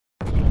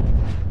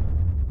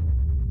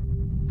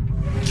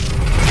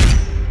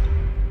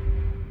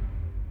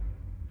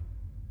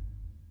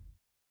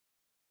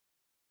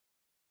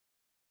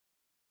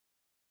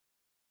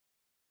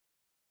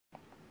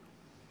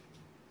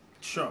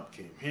Sharp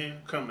came here,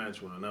 coming at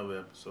you with another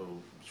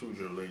episode from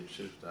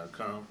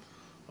ChooseYourRelationships.com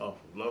off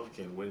of Love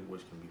Can't Wait,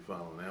 which can be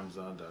found on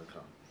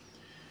Amazon.com.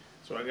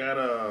 So I got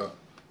a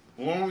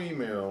long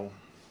email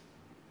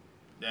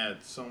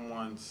that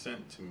someone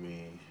sent to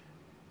me,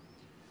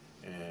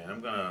 and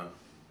I'm going to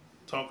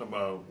talk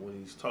about what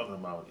he's talking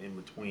about in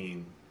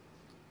between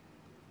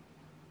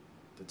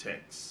the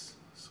texts.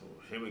 So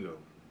here we go.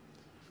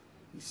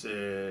 He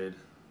said,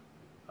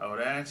 I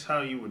would ask how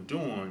you were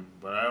doing,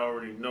 but I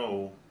already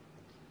know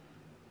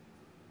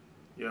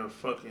you're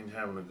fucking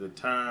having a good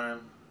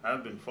time.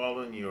 I've been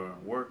following your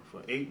work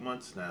for 8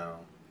 months now,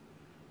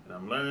 and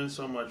I'm learning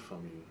so much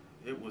from you.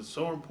 It was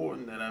so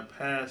important that I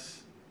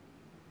passed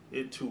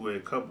it to a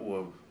couple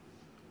of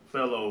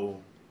fellow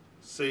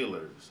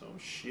sailors. Oh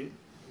shit,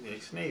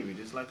 ex-Navy,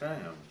 just like I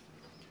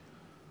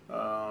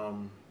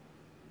am.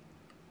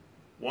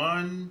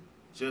 One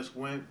just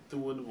went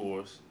through a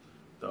divorce.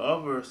 The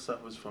other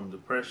suffers from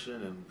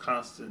depression and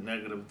constant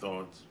negative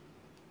thoughts.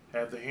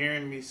 After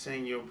hearing me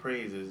sing your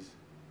praises,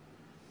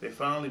 they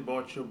finally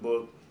bought your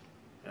book,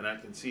 and I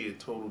can see a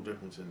total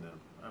difference in them.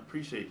 I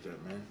appreciate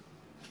that, man.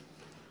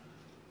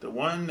 The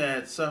one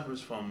that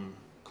suffers from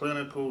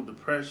clinical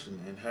depression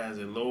and has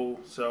a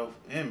low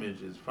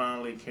self-image is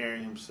finally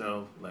carrying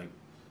himself like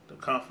the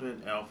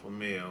confident alpha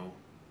male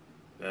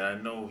that I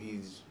know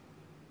is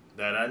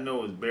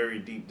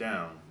buried deep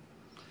down.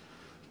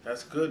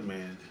 That's good,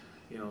 man.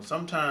 You know,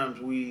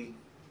 sometimes we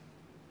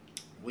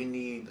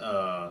need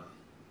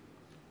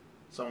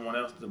someone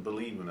else to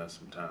believe in us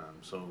sometimes.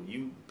 So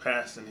you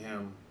passing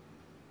him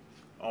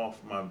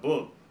off my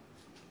book,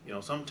 you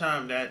know,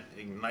 sometimes that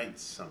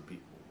ignites some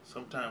people.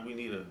 Sometimes we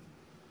need a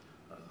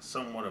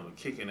somewhat of a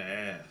kick in the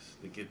ass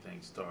to get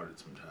things started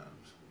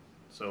sometimes.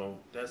 So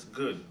that's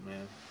good,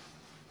 man.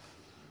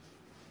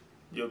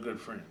 You're a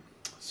good friend.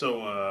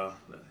 So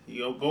he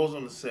goes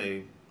on to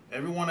say,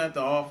 everyone at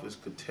the office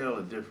could tell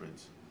a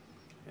difference,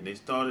 and they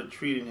started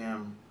treating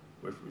him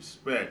with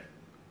respect,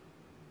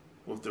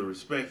 with the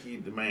respect he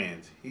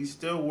demands. He's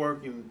still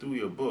working through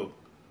your book,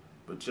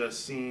 but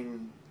just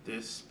seeing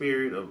this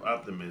spirit of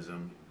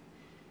optimism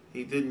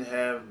he didn't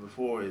have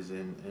before is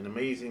an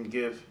amazing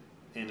gift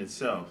in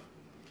itself.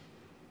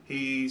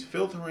 He's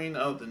filtering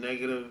out the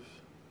negative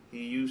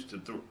he used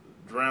to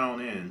drown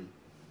in.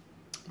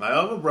 My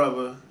other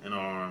brother in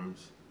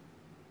arms,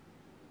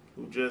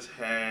 who just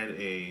had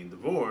a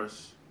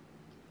divorce,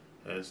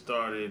 has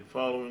started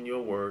following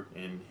your work,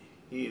 and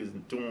he is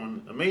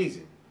doing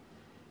amazing.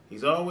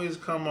 He's always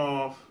come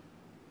off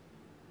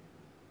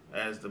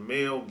as the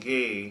male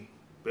gay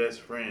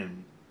best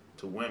friend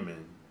to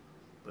women,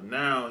 but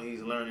now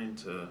he's learning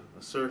to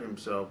assert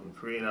himself and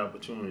create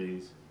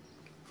opportunities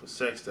for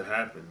sex to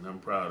happen. I'm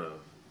proud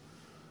of.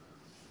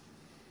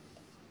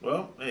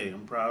 Well, hey,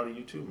 I'm proud of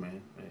you too,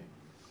 man. Hey,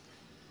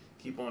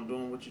 keep on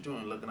doing what you're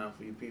doing, looking out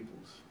for your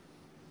peoples.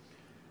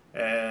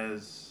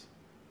 As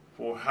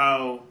for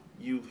how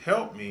you've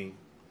helped me,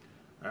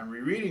 I'm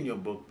rereading your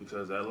book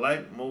because I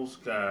like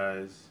most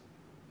guys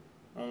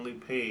only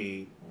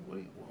paid.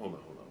 Wait, hold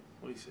on.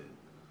 What he said?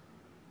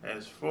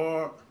 As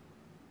for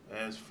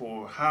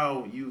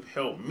how you've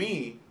helped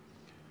me,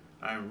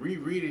 I'm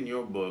rereading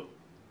your book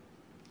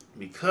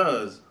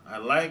because I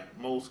like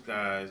most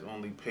guys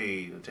only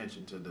paid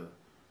attention to the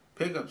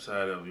pickup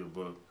side of your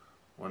book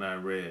when I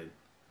read.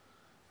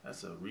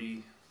 That's a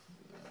I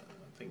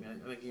think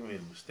he made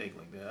a mistake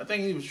like that. I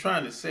think he was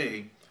trying to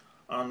say,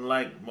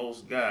 unlike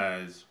most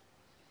guys,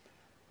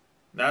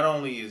 not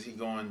only is he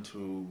going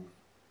to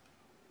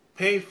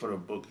pay for the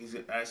book, he's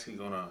actually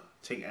going to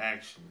take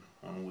action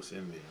on what's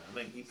in there. I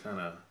think he kind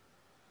of,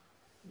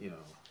 he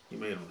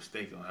made a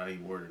mistake on how he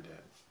worded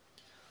that.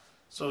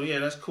 So yeah,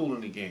 that's cool in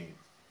the game.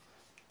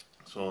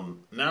 So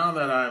now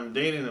that I'm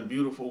dating a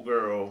beautiful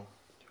girl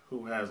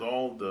who has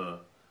all the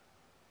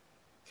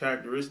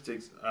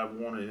characteristics I've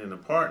wanted in a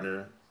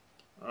partner,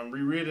 I'm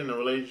rereading the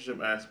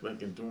relationship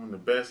aspect and doing the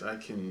best I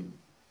can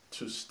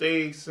to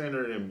stay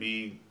centered and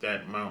be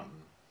that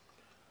mountain.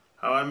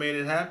 How I made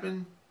it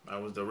happen? I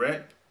was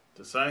direct,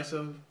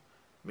 decisive,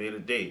 made a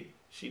date.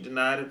 She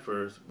denied it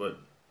first, but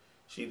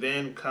she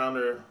then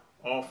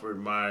counter-offered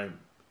my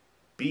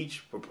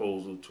beach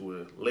proposal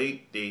to a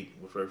late date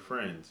with her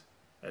friends.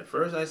 At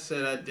first I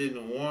said I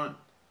didn't want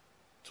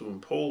to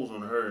impose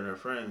on her and her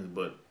friends,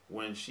 but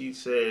when she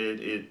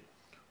said it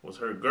was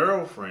her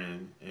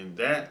girlfriend and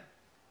that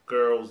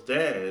girl's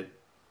dad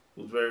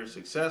was very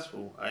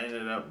successful, I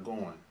ended up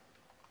going.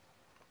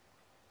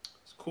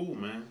 It's cool,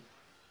 man.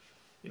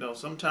 You know,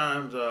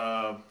 sometimes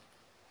you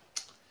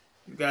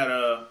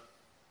gotta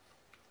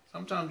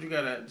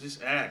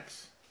just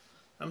ask.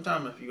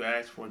 Sometimes if you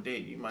ask for a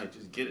date, you might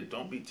just get it.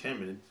 Don't be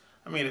timid.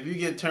 I mean, if you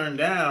get turned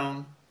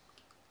down,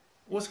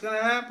 what's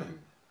gonna happen?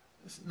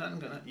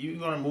 You're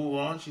gonna move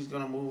on. She's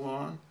gonna move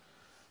on.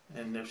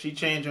 And if she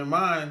changed her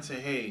mind, say,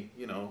 hey,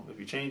 if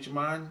you change your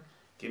mind,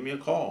 give me a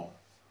call.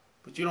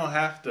 But you don't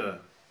have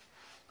to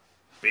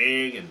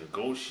beg and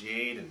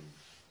negotiate and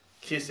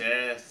kiss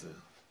ass to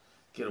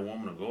get a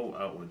woman to go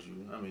out with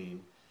you. I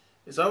mean,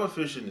 it's other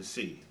fish in the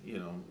sea. You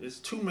know, there's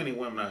too many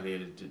women out here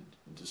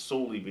to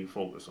solely be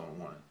focused on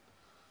one.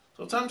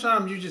 So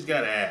sometimes you just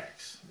gotta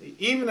ask.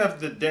 Even if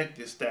the deck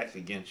is stacked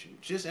against you,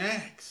 just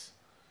ask.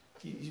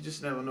 You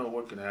just never know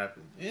what can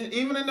happen. And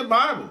even in the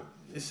Bible,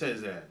 it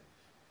says that.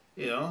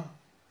 You know,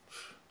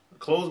 a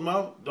closed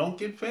mouth don't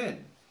get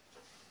fed.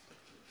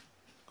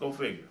 Go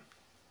figure.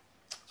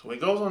 So he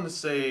goes on to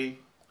say,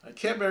 I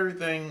kept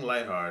everything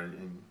lighthearted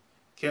and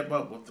kept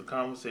up with the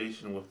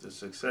conversation with the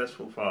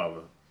successful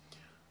father,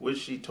 which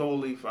she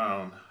totally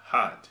found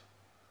hot.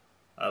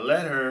 I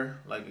let her,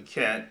 like a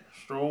cat,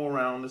 stroll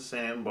around the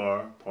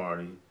sandbar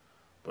party,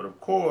 but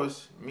of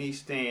course, me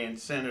staying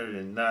centered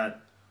and not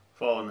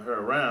following her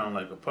around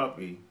like a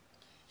puppy,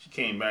 she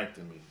came back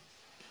to me.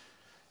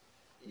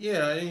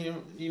 Yeah,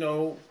 you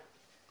know,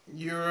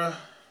 you're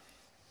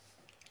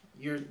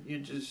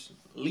just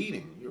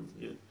leading.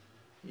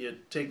 You're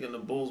taking the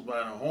bulls by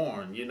the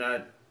horn. You're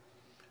not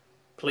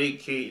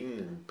placating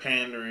and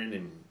pandering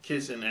and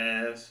kissing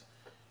ass.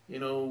 You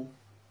know,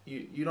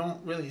 you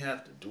don't really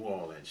have to do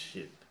all that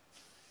shit.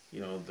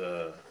 You know,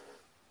 the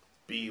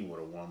be with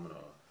a woman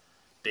or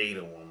date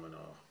a woman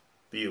or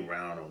be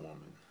around a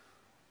woman.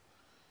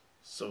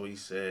 So he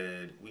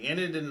said, we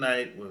ended the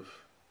night with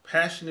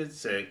passionate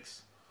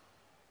sex,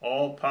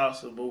 all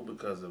possible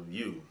because of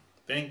you.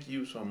 Thank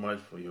you so much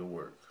for your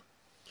work.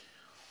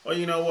 Well,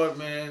 you know what,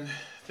 man?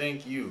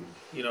 Thank you.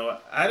 You know,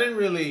 I didn't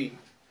really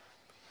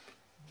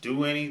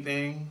do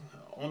anything.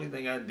 The only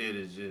thing I did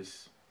is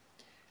just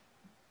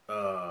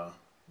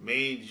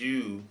made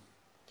you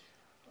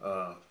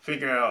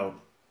figure out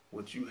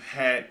what you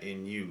had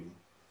in you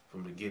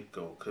from the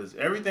get-go. Because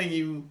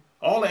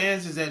all the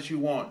answers that you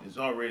want is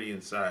already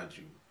inside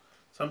you.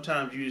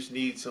 Sometimes you just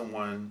need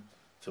someone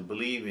to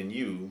believe in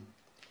you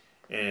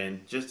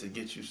and just to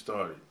get you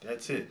started.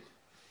 That's it.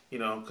 You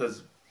know,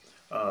 because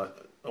a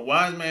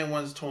wise man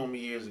once told me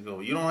years ago,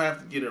 you don't have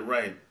to get it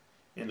right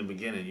in the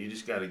beginning. You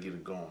just got to get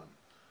it going.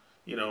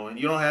 You know, and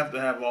you don't have to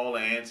have all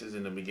the answers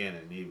in the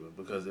beginning either.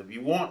 Because if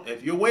you're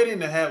waiting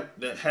to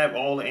have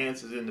all the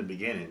answers in the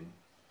beginning,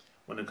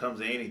 when it comes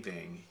to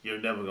anything, you're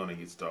never going to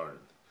get started.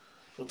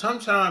 So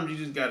sometimes you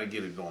just got to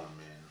get it going,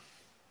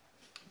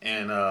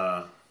 man.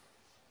 And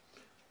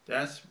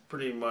that's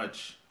pretty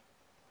much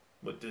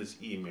what this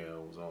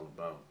email was all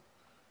about.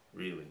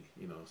 Really,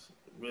 you know,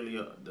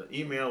 the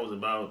email was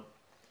about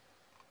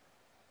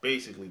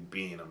basically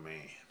being a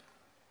man.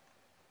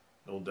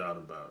 No doubt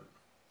about it.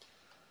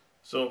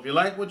 So if you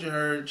like what you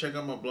heard, check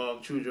out my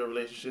blog,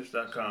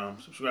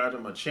 chooseyourrelationships.com. Subscribe to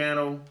my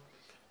channel.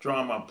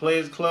 Join my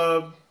Players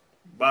Club.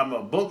 Buy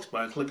my books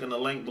by clicking the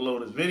link below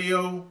this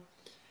video.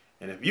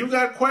 And if you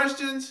got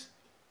questions,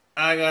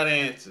 I got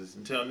answers.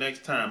 Until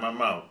next time,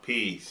 I'm out.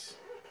 Peace.